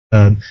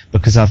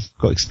because I've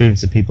got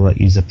experience of people that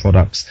use their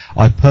products.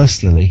 I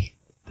personally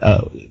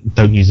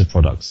don't use the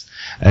products,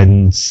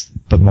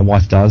 but my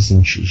wife does,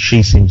 and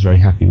she seems very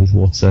happy with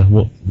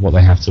what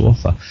they have to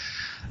offer.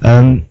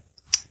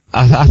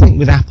 I think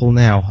with Apple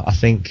now, I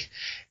think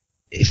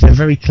if they're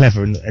very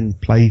clever and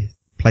play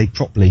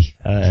properly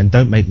and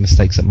don't make the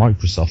mistakes that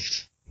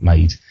Microsoft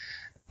made,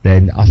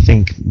 then I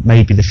think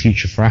maybe the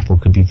future for Apple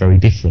could be very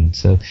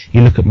different.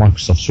 You look at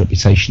Microsoft's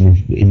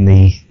reputation in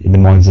the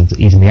minds of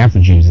even the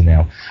average user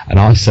now, and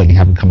I certainly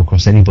haven't come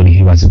across anybody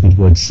who has a good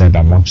word to say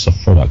about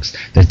Microsoft products.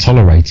 They're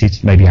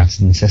tolerated, maybe out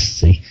of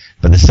necessity,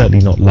 but they're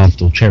certainly not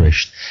loved or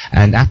cherished.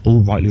 And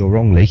Apple, rightly or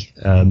wrongly,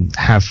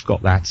 have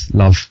got that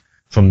love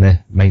from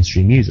their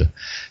mainstream user.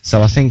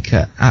 So I think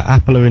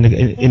Apple are in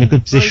a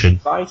good position.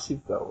 It's very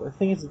divisive, though. I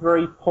think it's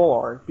very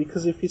polar,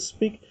 because if you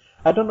speak,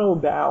 I don't know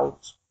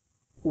about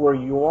where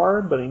you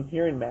are, but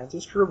here in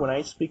Manchester, when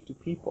I speak to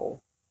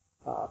people,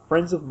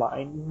 friends of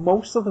mine,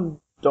 most of them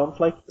don't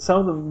like, some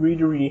of them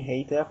really, really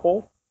hate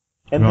Apple,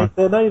 and right.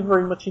 They're not even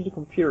very much into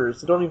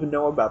computers. They don't even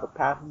know about the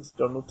patents,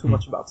 don't know too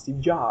much about Steve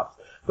Jobs.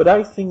 But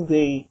I think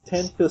they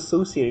tend to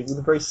associate it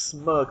with very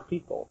smug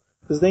people,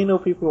 because they know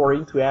people who are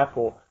into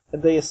Apple,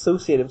 and they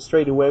associate them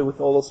straight away with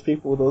all those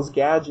people with those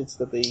gadgets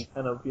that they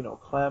kind of,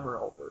 clamor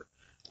over.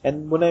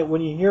 And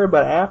when you hear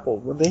about Apple,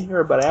 when they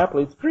hear about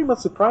Apple, it pretty much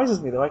surprises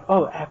me. They're like,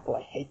 "Oh, Apple,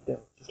 I hate them,"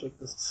 just like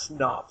the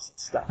snobs and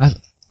stuff.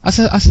 I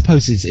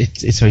suppose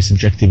it's very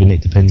subjective, and it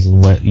depends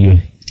on where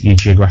your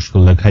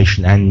geographical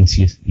location and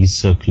your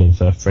circle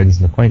of friends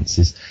and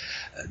acquaintances.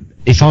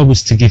 If I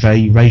was to give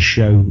a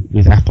ratio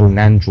with Apple and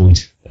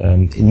Android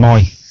in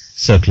my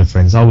circle of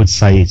friends, I would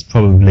say it's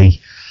probably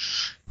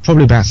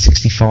about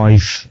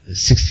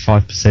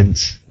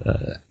 65%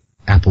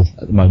 Apple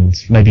at the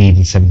moment, maybe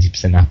even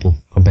 70% Apple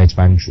compared to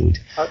Android.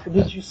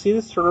 Did you see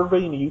the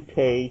survey in the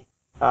UK,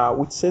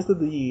 which says that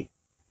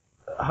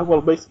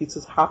basically it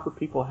says half the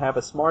people have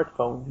a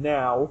smartphone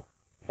now,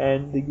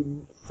 and the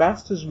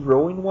fastest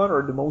growing one,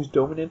 or the most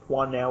dominant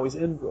one now, is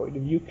Android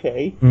in the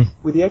UK,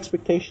 with the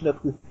expectation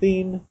that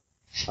within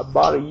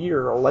about a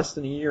year, or less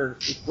than a year,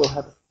 it will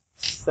have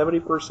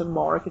 70%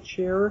 market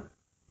share.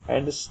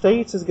 And the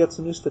States has got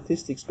some new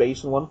statistics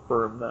based on one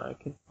firm. I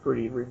can't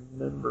really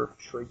remember for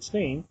sure its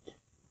name.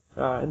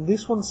 And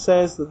this one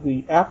says that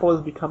the Apple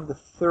has become the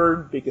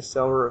third biggest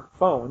seller of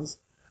phones,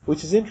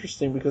 which is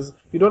interesting because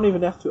you don't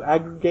even have to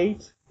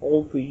aggregate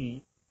all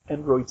the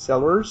Android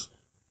sellers.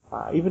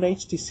 Even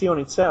HTC on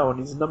its own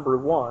is number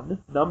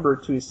one. Number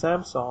two is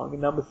Samsung,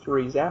 and number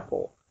three is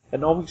Apple.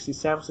 And obviously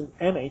Samsung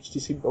and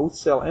HTC both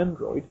sell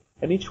Android,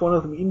 and each one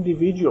of them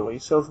individually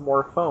sells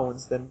more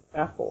phones than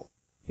Apple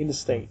in the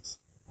States.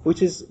 Which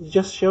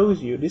just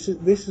shows you this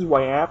is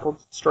why Apple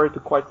started to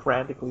quite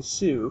frantically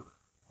sue.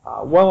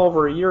 Well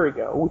over a year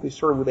ago, they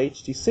started with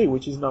HTC,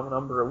 which is now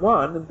number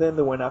one, and then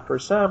they went after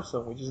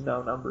Samsung, which is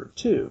now number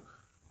two.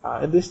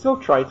 And they still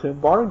tried to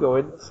embargo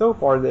it. So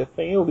far, they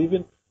failed.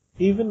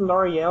 Even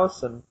Larry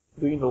Ellison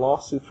doing the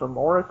lawsuit from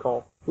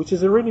Oracle, which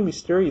is a really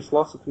mysterious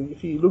lawsuit.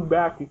 If you look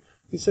back,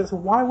 he says,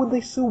 why would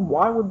they sue?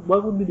 What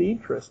would be the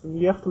interest? And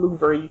you have to look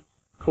very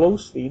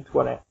closely into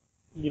what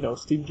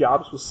Steve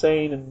Jobs was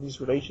saying and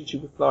his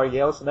relationship with Larry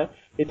Ellison.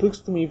 It looks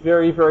to me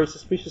very, very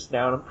suspicious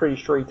now, and I'm pretty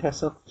sure it has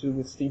something to do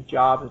with Steve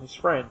Jobs and his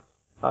friend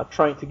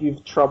trying to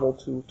give trouble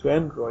to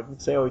Android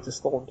and say, oh, it's a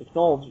stolen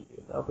technology.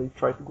 They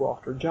try to go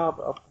after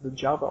the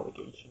Java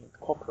allegation and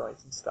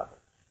copyrights and stuff.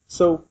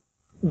 So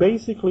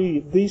basically,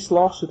 this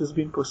lawsuit has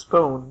been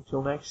postponed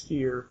until next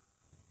year.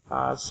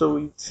 So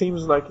it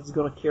seems like it's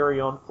going to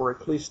carry on for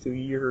at least 2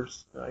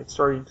 years. It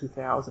started in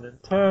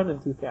 2010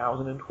 and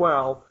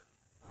 2012.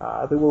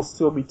 They will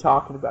still be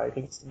talking about, I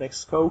think it's the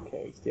next SCO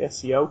case, the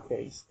SEO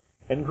case,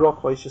 and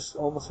Grok just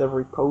almost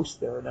every post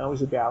there now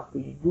is about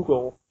the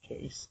Google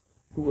case.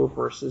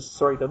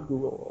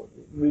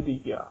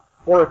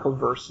 Oracle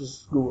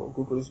versus Google.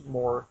 Google is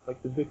more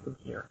like the victim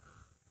here.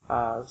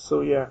 And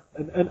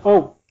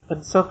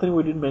something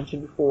we didn't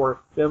mention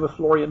before, we have a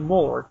Florian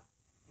Muller.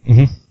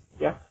 Mm-hmm.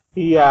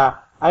 Yeah,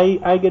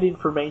 I get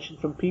information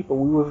from people.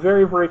 We were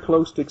very, very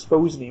close to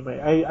exposing him.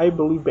 I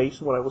believe,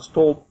 based on what I was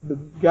told, the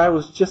guy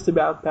was just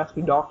about to pass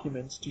me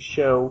documents to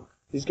show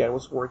this guy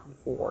was working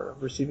for,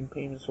 receiving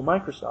payments from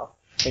Microsoft.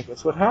 And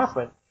guess what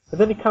happened? And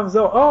then he comes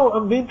out, oh,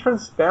 I'm being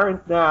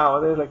transparent now.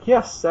 And they're like,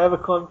 yes, I have a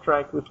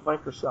contract with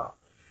Microsoft.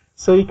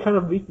 So he kind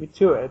of beat me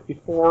to it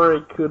before I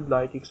could,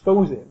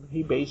 expose him.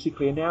 He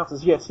basically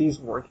announces, yes, he's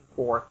working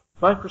for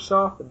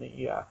Microsoft, and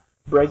he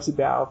brags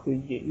about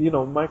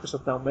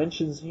Microsoft now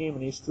mentions him,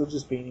 and he's still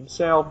just being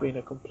himself, being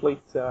a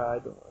complete, I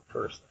don't know,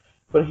 curse.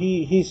 But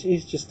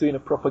he's just doing a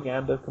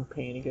propaganda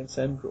campaign against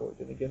Android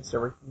and against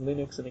everything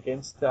Linux and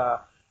against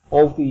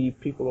all the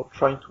people who are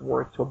trying to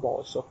work to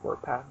abolish software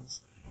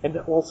patents. And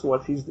also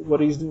what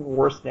he's doing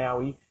worse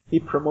now, he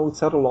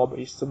promotes other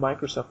lobbyists to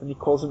Microsoft, and he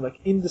calls them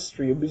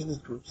industry or business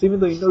groups, even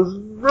though he knows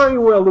very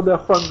well that they're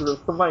funded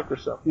from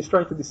Microsoft. He's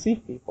trying to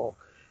deceive people.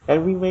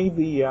 And we made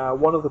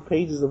one of the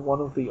pages of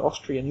one of the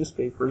Austrian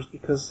newspapers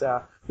because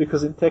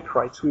in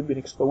TechBytes we've been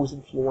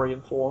exposing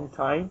Florian for a long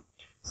time.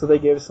 So they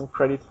gave some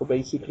credit for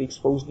basically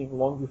exposing him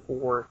long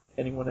before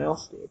anyone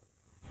else did,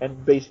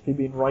 and basically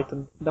being right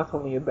not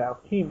only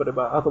about him but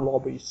about other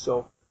lobbyists.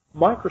 So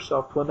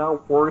Microsoft were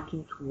now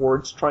working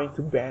towards trying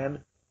to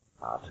ban,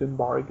 to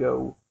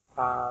embargo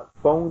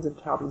phones and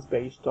tablets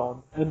based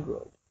on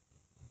Android.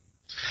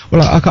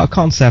 Well, I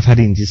can't say I've had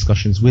any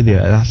discussions with you.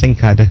 I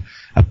think I had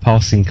a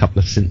passing couple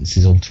of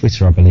sentences on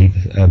Twitter, I believe,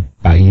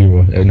 about a year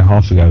and a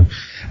half ago,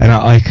 and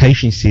I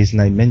occasionally see his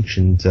name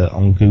mentioned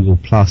on Google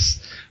Plus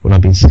when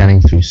I've been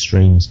scanning through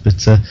streams.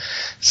 But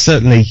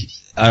certainly,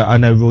 I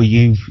know, Roy,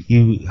 you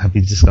have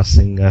been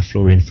discussing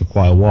Florian for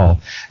quite a while,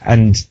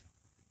 and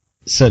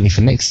certainly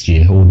for next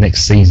year or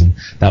next season,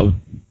 that would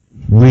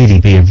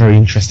really be a very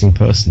interesting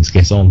person to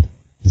get on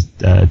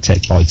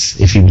TechBytes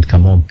if he would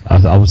come on.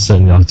 I would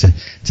certainly like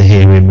to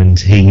hear him and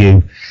hear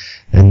you,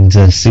 and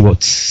see where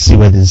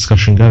the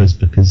discussion goes,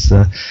 because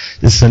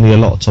there's certainly a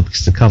lot of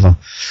topics to cover.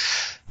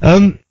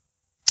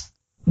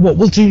 What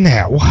we'll do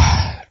now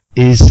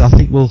is I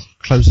think we'll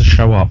close the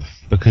show up,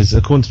 because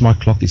according to my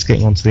clock it's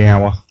getting on to the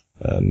hour,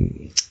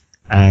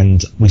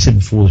 and we said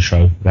before the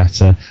show that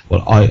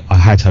I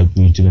had hoped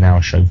we would do an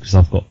hour show, because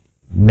I've got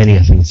many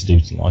things to do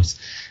tonight,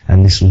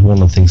 and this was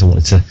one of the things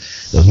that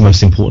was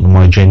most important on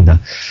my agenda.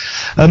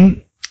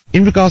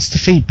 In regards to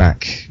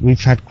feedback, I've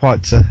had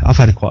quite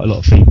a lot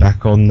of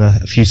feedback on a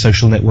few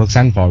social networks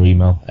and via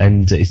email,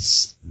 and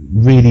it's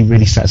really,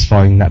 really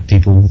satisfying that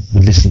people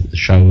would listen to the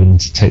show and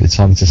take the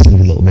time to send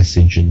a little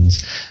message and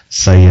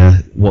say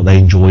what they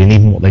enjoy and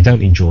even what they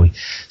don't enjoy.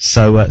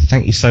 So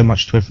thank you so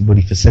much to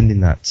everybody for sending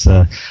that.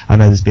 I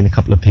know there's been a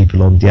couple of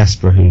people on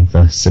Diaspora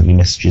who've sent me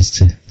messages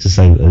to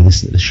say that they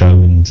listen to the show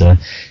and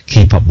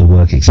keep up the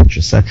work,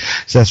 etc. So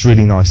that's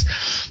really nice.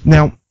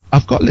 Now,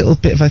 I've got a little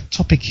bit of a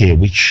topic here,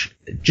 which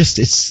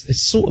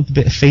it's sort of a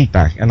bit of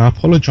feedback, and I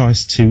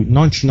apologise to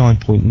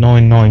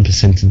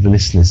 99.99% of the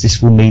listeners.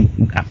 This will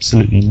mean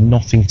absolutely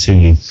nothing to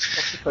you.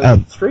 Occupy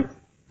Wall Street?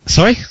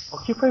 Sorry?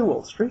 Occupy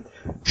Wall Street?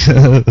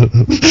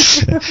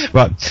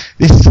 Right,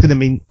 this is going to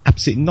mean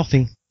absolutely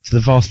nothing to the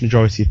vast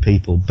majority of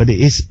people, but it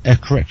is a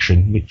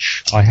correction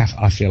which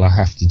I feel I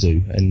have to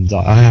do, and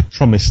I have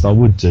promised I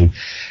would do.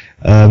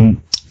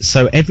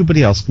 So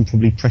everybody else can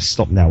probably press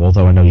stop now,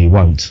 although I know you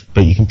won't.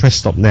 But you can press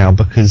stop now,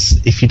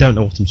 because if you don't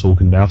know what I'm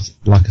talking about,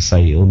 like I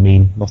say, it'll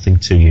mean nothing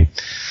to you.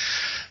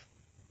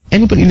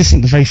 Anybody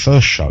listening to the very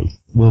first show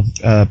will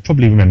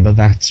probably remember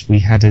that we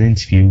had an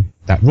interview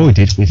that Roy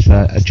did with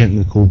a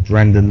gentleman called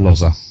Brandon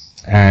Loza.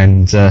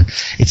 And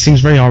it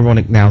seems very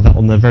ironic now that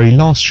on the very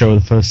last show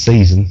of the first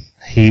season,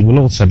 he will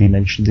also be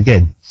mentioned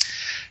again.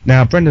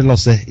 Now, Brendan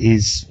Loza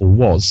is, or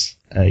was,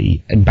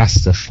 a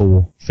ambassador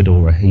for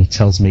Fedora. He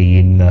tells me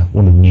in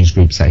one of the news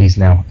groups that he's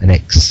now an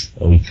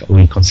or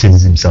he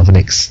considers himself an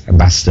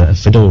ex-ambassador of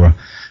Fedora,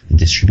 the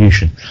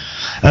distribution.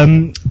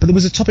 But there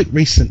was a topic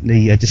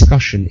recently, a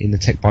discussion in the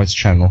TechBytes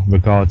channel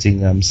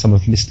regarding some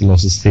of Mr.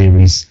 Loza's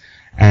theories,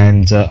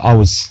 and I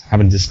was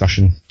having a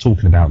discussion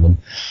talking about them,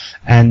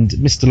 and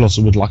Mr.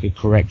 Loza would like a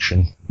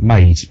correction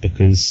made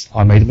because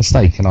I made a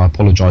mistake, and I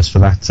apologise for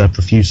that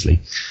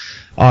profusely.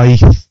 I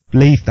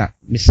believe that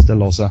Mr.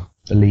 Loza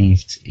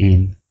believed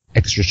in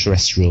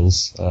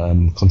extraterrestrials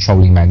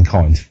controlling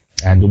mankind,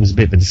 and there was a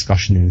bit of a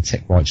discussion in the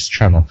TechBytes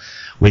channel,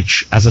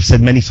 which, as I've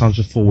said many times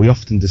before, we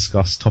often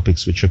discuss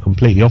topics which are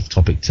completely off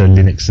topic to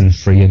Linux and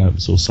free and open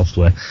source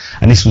software,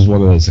 and this was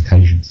one of those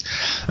occasions.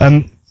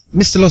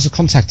 Mr. Loza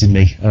contacted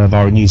me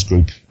via a news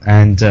group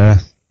and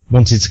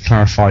wanted to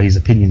clarify his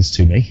opinions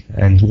to me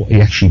and what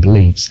he actually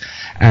believes,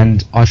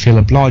 and I feel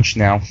obliged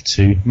now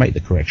to make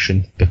the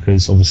correction,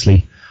 because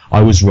obviously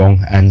I was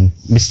wrong, and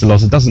Mr.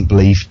 Loza doesn't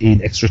believe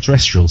in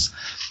extraterrestrials.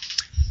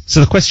 So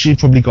the question you've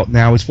probably got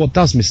now is, what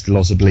does Mr.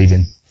 Loza believe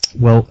in?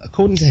 Well,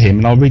 according to him,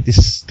 and I'll read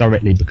this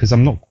directly because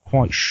I'm not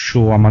quite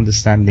sure I'm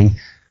understanding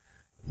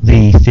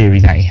the theory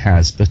that he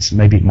has, but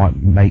maybe it might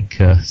make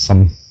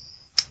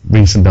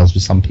ring some bells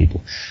with some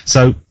people.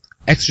 So,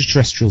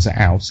 extraterrestrials are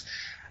out,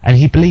 and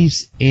he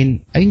believes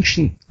in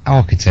ancient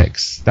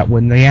architects that were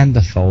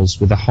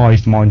Neanderthals with a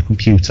hive mind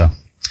computer.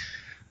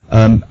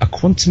 A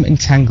quantum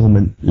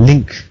entanglement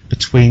link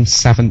between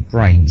savant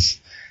brains.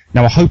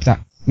 Now, I hope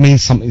that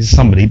means something to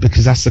somebody,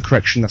 because that's the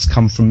correction that's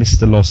come from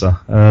Mr. Loza.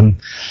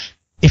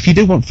 If you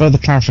do want further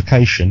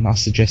clarification, I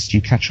suggest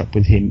you catch up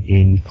with him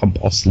in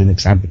CompOS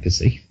Linux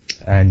Advocacy,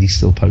 and he's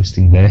still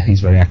posting there.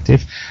 He's very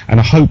active, and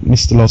I hope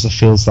Mr. Loza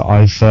feels that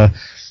I've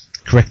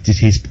corrected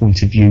his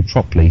point of view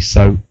properly.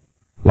 So,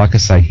 like I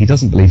say, he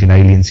doesn't believe in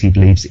aliens. He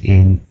believes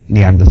in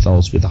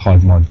Neanderthals with a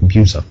hive mind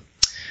computer.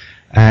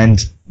 And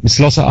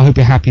Mr. Loza, I hope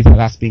you're happy that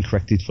that's been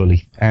corrected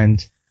fully.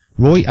 And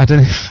Roy, I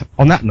don't know,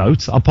 on that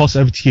note, I'll pass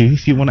it over to you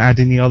if you want to add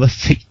any other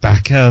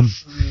feedback,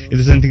 if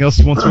there's anything else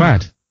you want to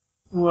add.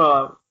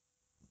 Well,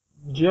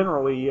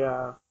 generally,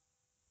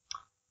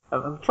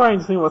 I'm trying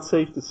to think what's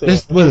safe to say.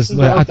 I'll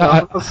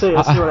say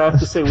what I have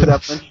to say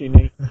without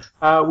mentioning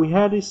it. We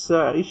had this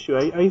issue.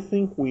 I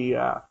think we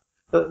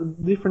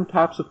different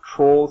types of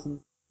trolls and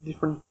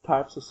different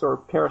types of sort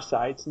of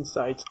parasites and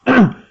sites,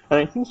 and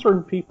I think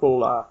certain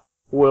people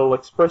will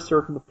express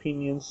certain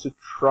opinions to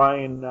try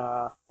and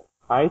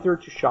either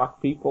to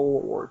shock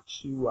people or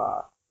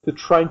to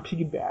try and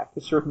piggyback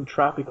a certain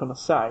traffic on a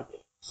site.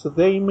 So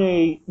they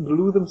may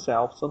glue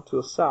themselves onto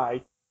a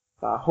site,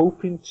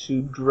 hoping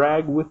to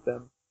drag with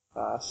them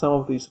some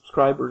of the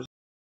subscribers